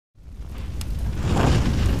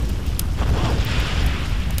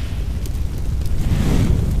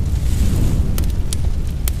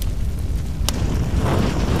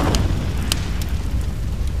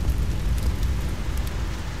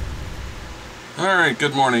Alright,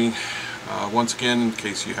 good morning. Once again, in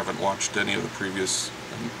case you haven't watched any of the previous,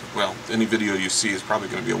 well, any video you see is probably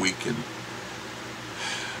going to be a week in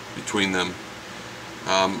between them.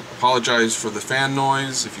 Apologize for the fan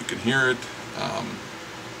noise if you can hear it.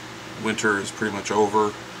 Winter is pretty much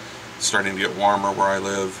over. It's starting to get warmer where I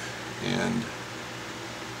live, and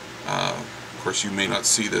of course you may not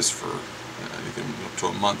see this for anything up to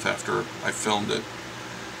a month after I filmed it.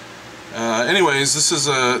 Anyways, this is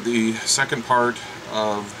the second part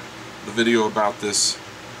of the video about this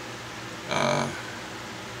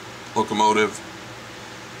locomotive.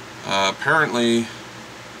 Apparently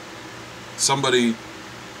somebody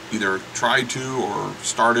either tried to or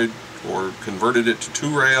started or converted it to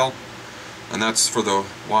two-rail, and that's for the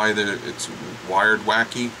why it's wired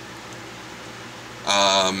wacky.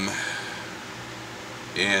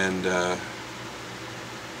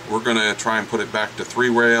 We're going to try and put it back to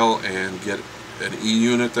three-rail and get an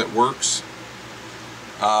E-unit that works.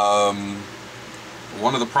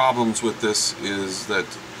 One of the problems with this is that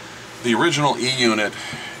the original E-unit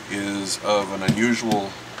is of an unusual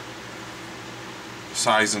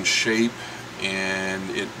size and shape, and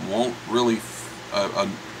it won't really,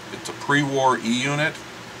 it's a pre-war E-unit,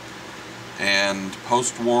 and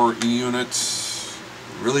post-war E-units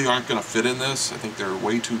really aren't going to fit in this. I think they're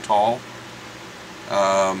way too tall.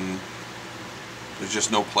 There's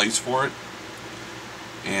just no place for it,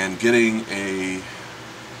 and getting a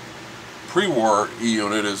pre-war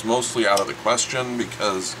E-unit is mostly out of the question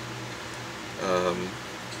because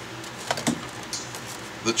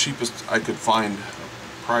the cheapest I could find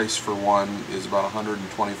price for one is about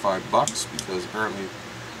 $125, because apparently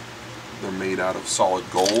they're made out of solid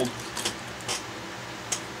gold.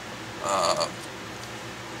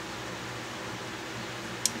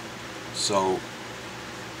 So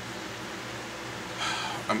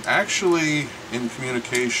I'm actually in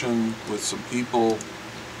communication with some people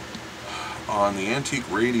on the Antique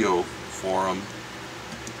Radio forum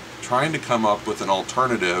trying to come up with an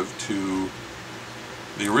alternative to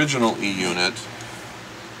the original E-unit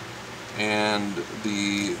and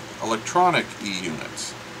the electronic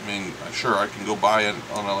E-units. I mean, sure, I can go buy an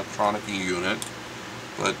electronic E-unit,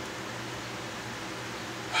 but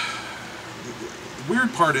the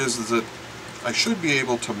weird part is that I should be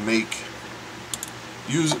able to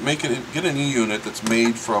get an E-unit that's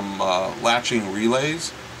made from latching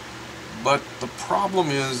relays, but the problem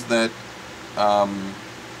is that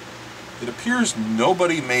it appears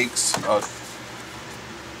nobody makes a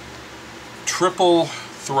triple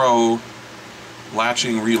throw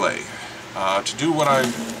latching relay. To do what I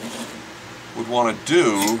would want to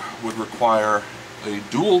do would require a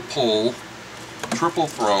dual pull triple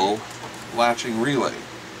throw latching relay,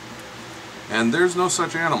 and there's no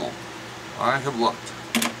such animal. I have looked.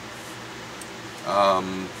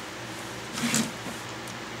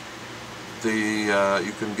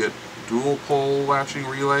 You can get dual pole latching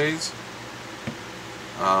relays.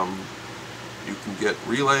 You can get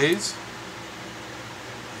relays.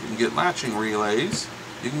 You can get latching relays.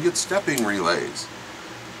 You can get stepping relays.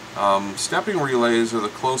 Stepping relays are the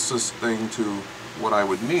closest thing to what I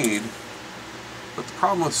would need, but the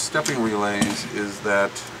problem with stepping relays is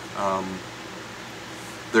that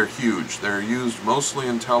they're huge. They're used mostly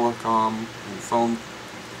in telecom and phone,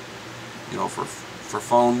 for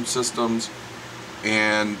phone systems,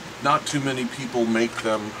 and not too many people make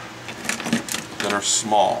them that are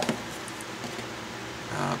small.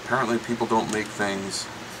 Apparently people don't make things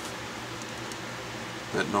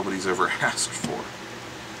that nobody's ever asked for.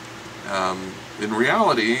 In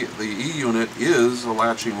reality, the E-unit is a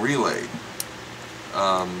latching relay.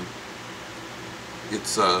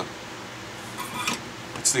 It's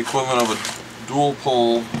the equivalent of a dual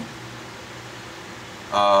pole.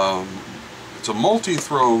 It's a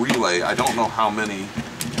multi-throw relay. I don't know how many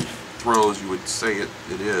throws you would say it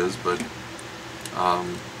is, but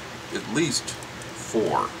at least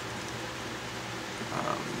 4.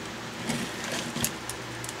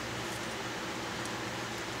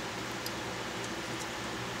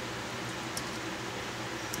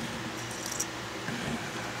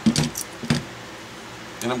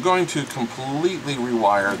 And I'm going to completely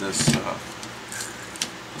rewire this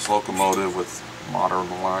locomotive with modern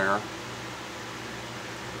wire.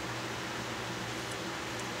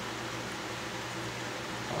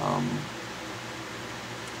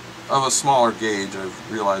 Of a smaller gauge.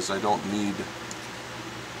 I've realized I don't need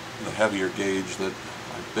the heavier gauge that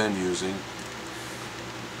I've been using.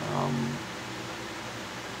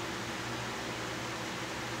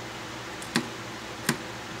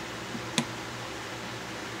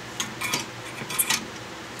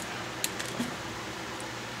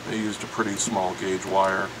 I used a pretty small gauge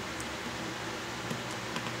wire.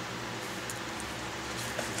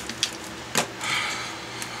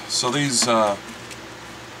 So these, I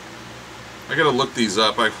gotta look these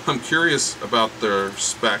up. I'm curious about their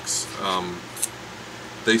specs.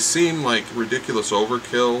 They seem like ridiculous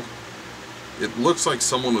overkill. It looks like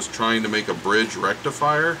someone was trying to make a bridge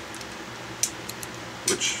rectifier,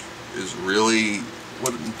 which is really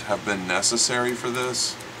wouldn't have been necessary for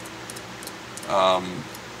this. I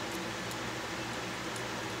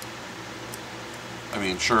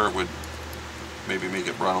mean, sure, it would maybe make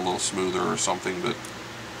it run a little smoother or something, but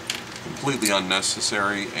completely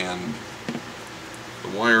unnecessary, and the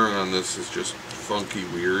wiring on this is just funky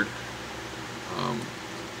weird.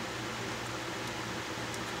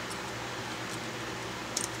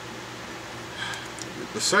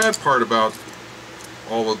 The sad part about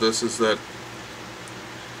all of this is that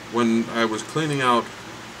when I was cleaning out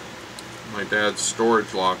my dad's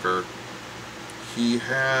storage locker, he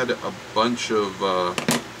had a bunch of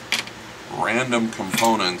random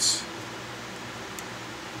components,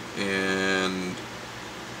 and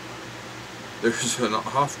there's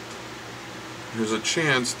a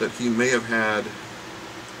chance that he may have had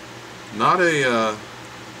not a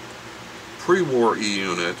pre-war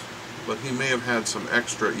E-unit, but he may have had some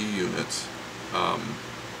extra E-units.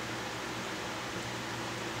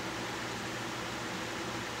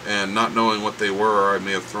 And not knowing what they were, I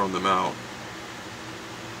may have thrown them out.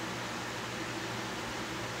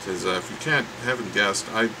 Because if you haven't guessed,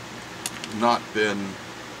 I'm not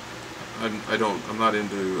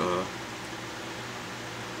into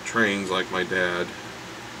trains like my dad.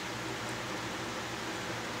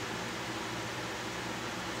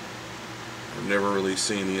 I've never really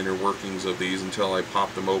seen the inner workings of these until I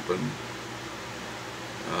popped them open.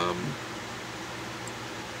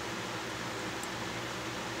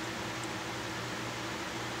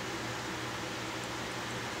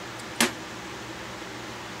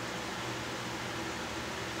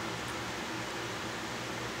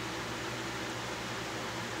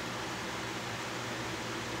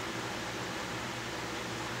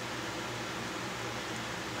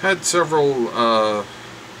 Had several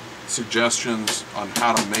suggestions on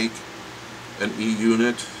how to make an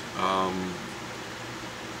E-unit.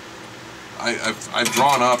 I've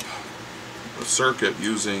drawn up a circuit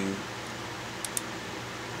using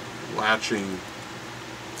latching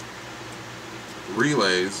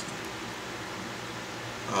relays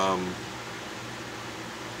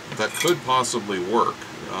that could possibly work.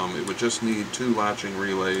 It would just need 2 latching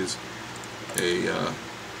relays, a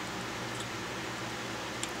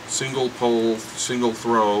single pole, single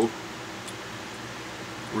throw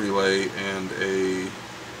relay, and a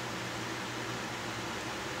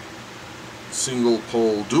single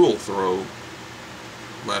pole dual throw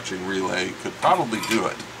latching relay. Could probably do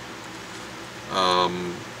it.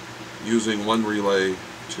 Using one relay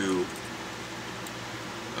to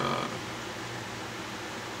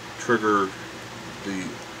trigger the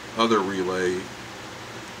other relay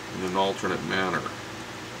in an alternate manner.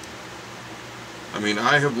 I mean,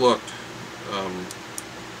 I have looked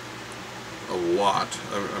a lot.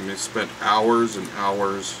 I mean, spent hours and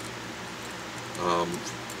hours.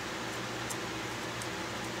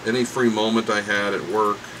 Any free moment I had at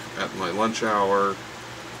work, at my lunch hour,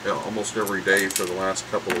 almost every day for the last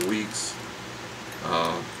couple of weeks,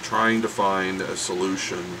 trying to find a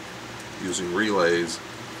solution using relays,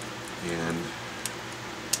 and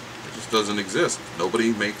it just doesn't exist.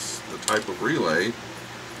 Nobody makes the type of relay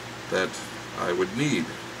that I would need.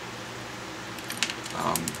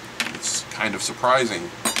 It's kind of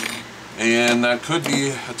surprising, and that could be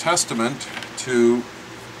a testament to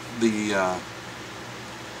the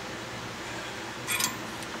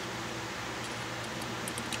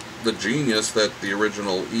genius that the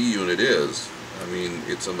original E-unit is. I mean,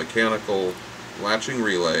 it's a mechanical latching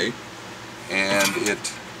relay, and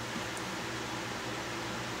it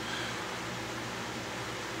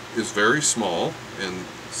is very small and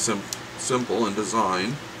simple in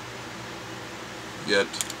design, yet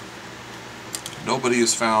nobody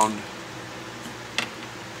has found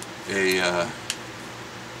a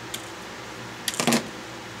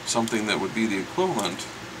something that would be the equivalent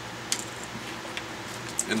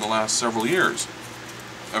in the last several years.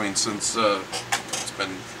 I mean, since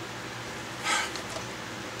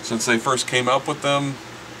they first came up with them,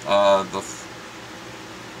 I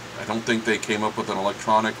don't think they came up with an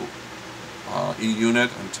electronic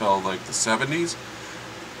E-unit until like the 70s.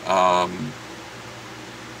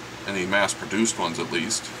 Any mass-produced ones, at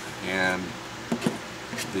least. And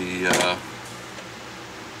the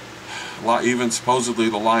even supposedly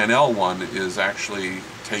the Lionel one is actually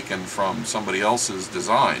taken from somebody else's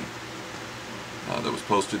design that was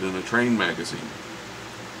posted in a train magazine.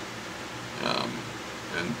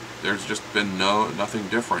 and there's just been nothing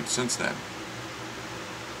different since then.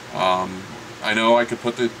 I know I could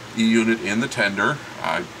put the E-unit in the tender.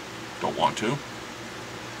 I don't want to.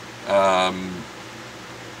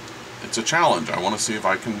 It's a challenge. I want to see if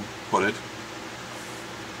I can put it,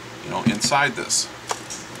 inside this.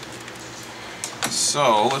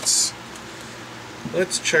 So let's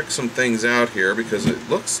check some things out here, because it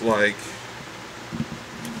looks like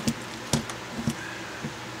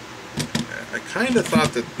I kind of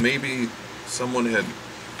thought that maybe someone had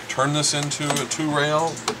turned this into a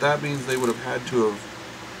 2-rail, but that means they would have had to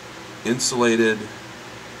have insulated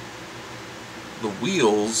the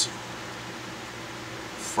wheels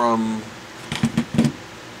from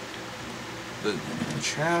the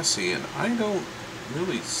chassis, and I don't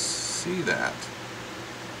really see that.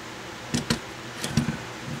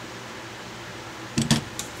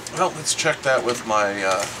 Well, let's check that with my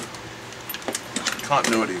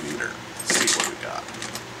continuity meter. Let's see what we got.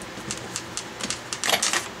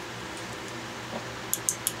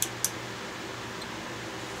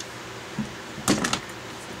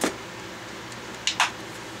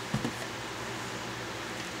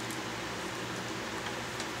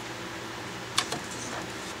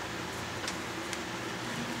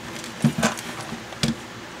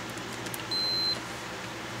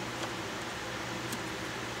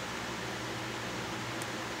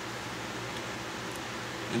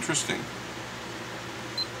 Interesting.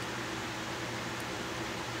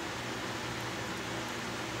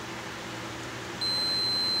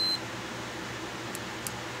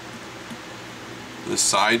 This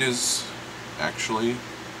side is actually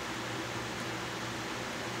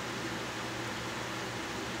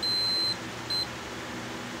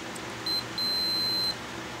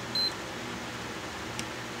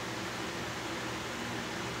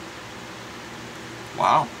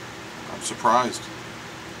wow, I'm surprised.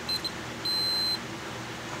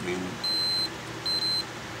 I mean,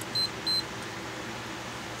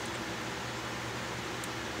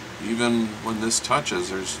 even when this touches,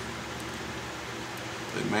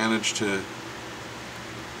 they managed to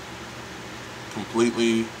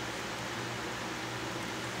completely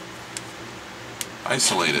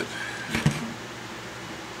isolate it.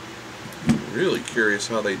 I'm really curious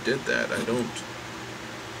how they did that. I don't.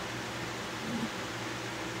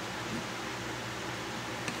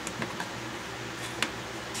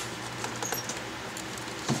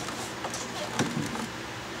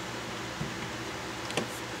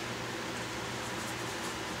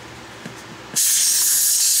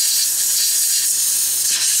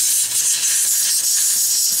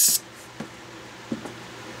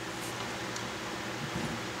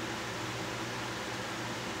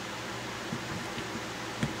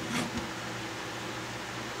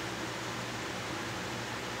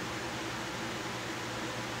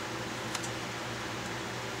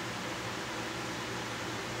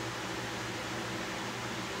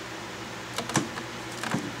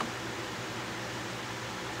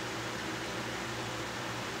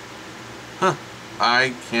 Huh.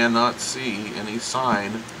 I cannot see any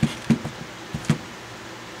sign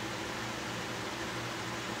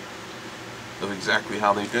of exactly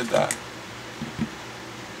how they did that.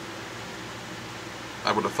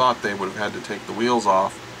 I would have thought they would have had to take the wheels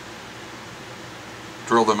off,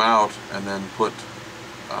 drill them out, and then put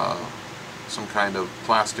some kind of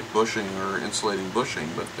plastic bushing or insulating bushing,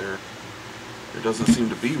 but there doesn't seem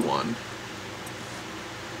to be one.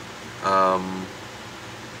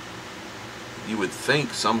 You would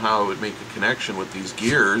think somehow it would make a connection with these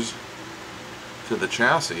gears to the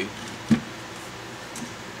chassis.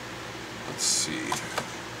 Let's see.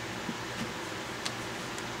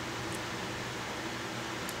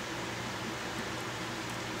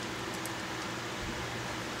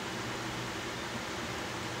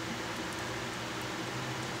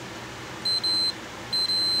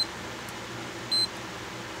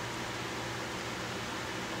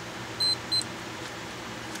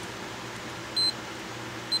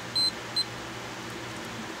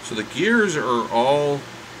 So the gears are all,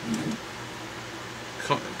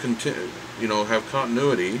 have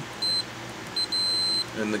continuity,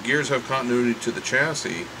 and the gears have continuity to the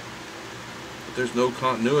chassis, but there's no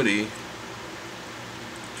continuity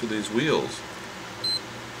to these wheels.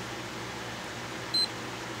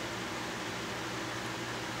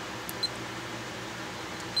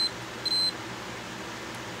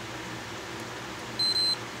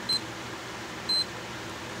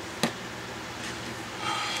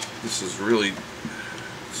 This is really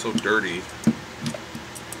so dirty.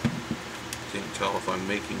 Can't tell if I'm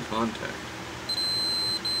making contact.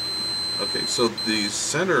 Okay, so the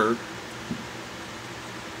center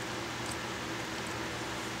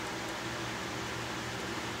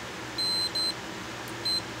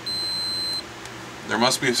There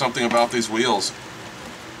must be something about these wheels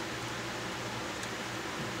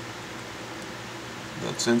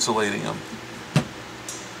that's insulating them.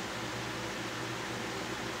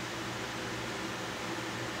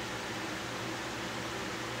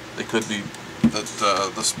 They could be that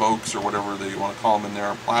the spokes or whatever they want to call them in there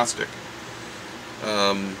are plastic.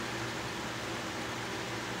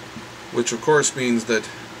 Which of course means that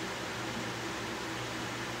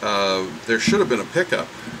there should have been a pickup.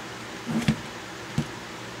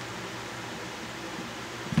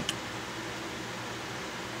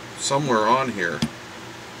 Somewhere on here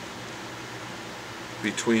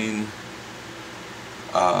between,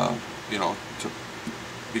 you know,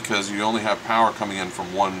 because you only have power coming in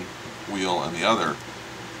from one wheel and the other.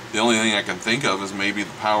 The only thing I can think of is maybe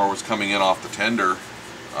the power was coming in off the tender.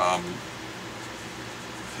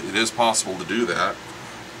 It is possible to do that,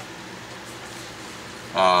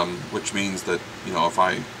 which means that, you know, if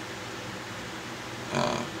I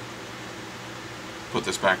put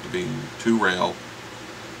this back to being 2-rail,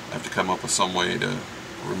 I have to come up with some way to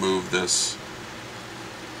remove this,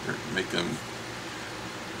 or make them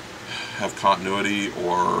have continuity,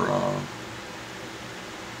 or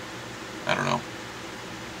I don't know.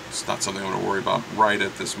 It's not something I'm going to worry about right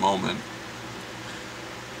at this moment.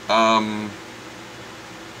 I'm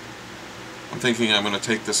thinking I'm going to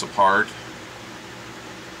take this apart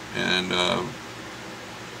and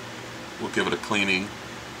we'll give it a cleaning,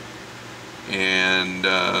 and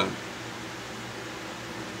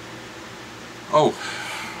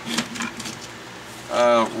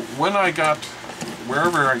when I got,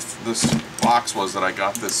 wherever this box was that I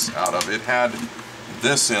got this out of, it had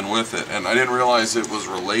this in with it, and I didn't realize it was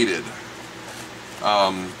related.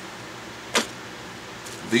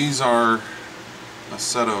 These are a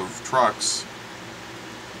set of trucks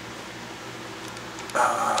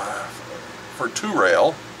for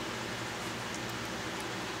 2-rail.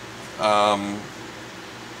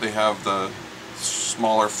 They have the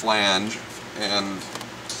smaller flange, and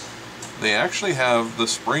they actually have the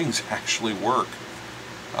springs actually work.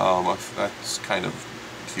 That's kind of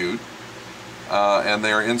cute. And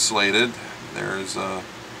they are insulated. There's I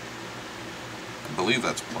believe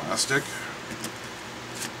that's plastic.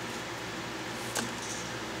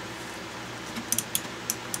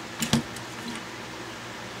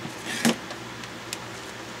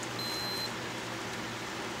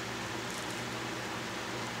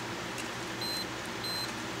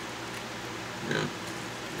 Yeah,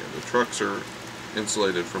 the trucks are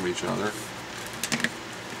insulated from each other.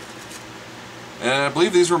 And I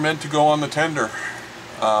believe these were meant to go on the tender,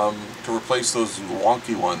 to replace those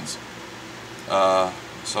wonky ones.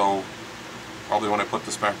 So probably when I put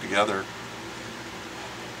this back together,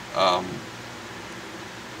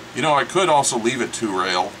 you know, I could also leave it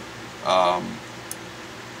 2-rail,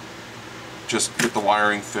 just get the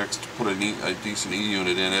wiring fixed, put a decent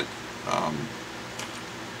E-unit in it.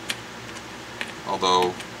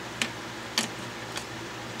 Although,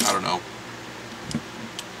 I don't know.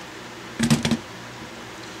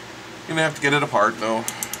 You're gonna have to get it apart though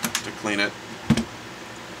to clean it.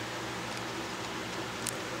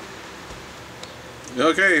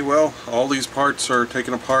 Okay, well, all these parts are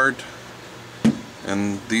taken apart,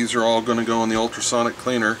 and these are all going to go in the ultrasonic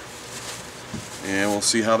cleaner, and we'll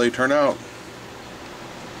see how they turn out.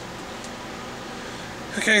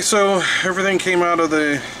 Okay, so everything came out of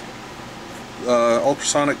the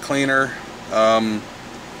ultrasonic cleaner.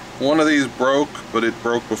 One of these broke, but it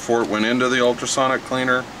broke before it went into the ultrasonic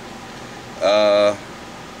cleaner. I'm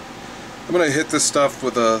going to hit this stuff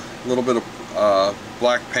with a little bit of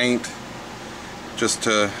black paint, just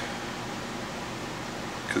to,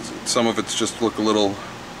 because some of it's just look a little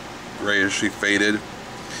grayishly faded.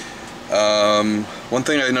 One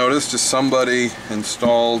thing I noticed is somebody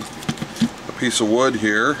installed a piece of wood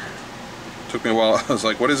here. It took me a while. I was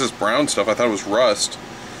like, what is this brown stuff? I thought it was rust,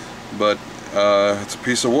 but it's a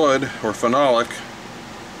piece of wood, or phenolic.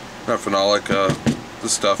 Not phenolic,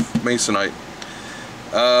 this stuff, masonite.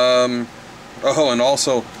 Oh, and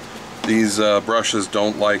also these brushes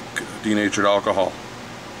don't like denatured alcohol.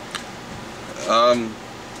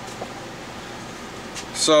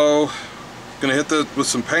 So gonna hit this with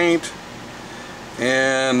some paint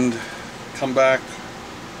and come back,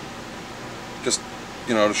 just,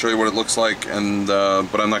 you know, to show you what it looks like, and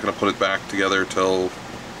but I'm not gonna put it back together till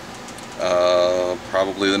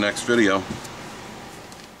probably the next video.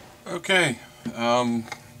 Okay,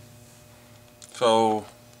 so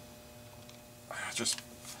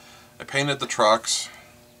I painted the trucks,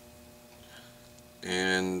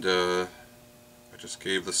 and I just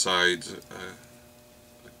gave the sides a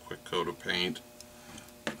quick coat of paint.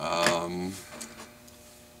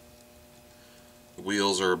 The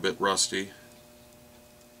wheels are a bit rusty,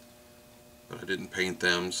 but I didn't paint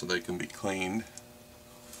them so they can be cleaned.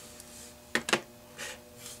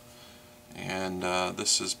 And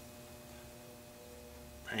this is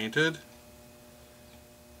painted,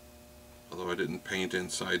 although I didn't paint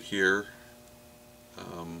inside here.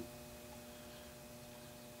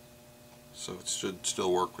 So it should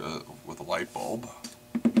still work with a light bulb.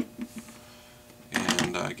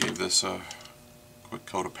 And I gave this a quick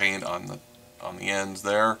coat of paint on the ends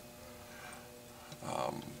there,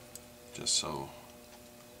 just so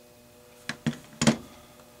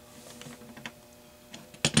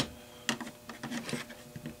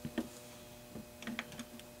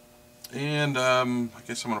and I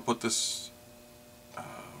guess I'm going to put this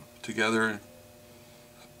together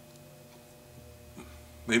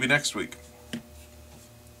maybe next week.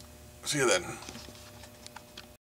 See you then.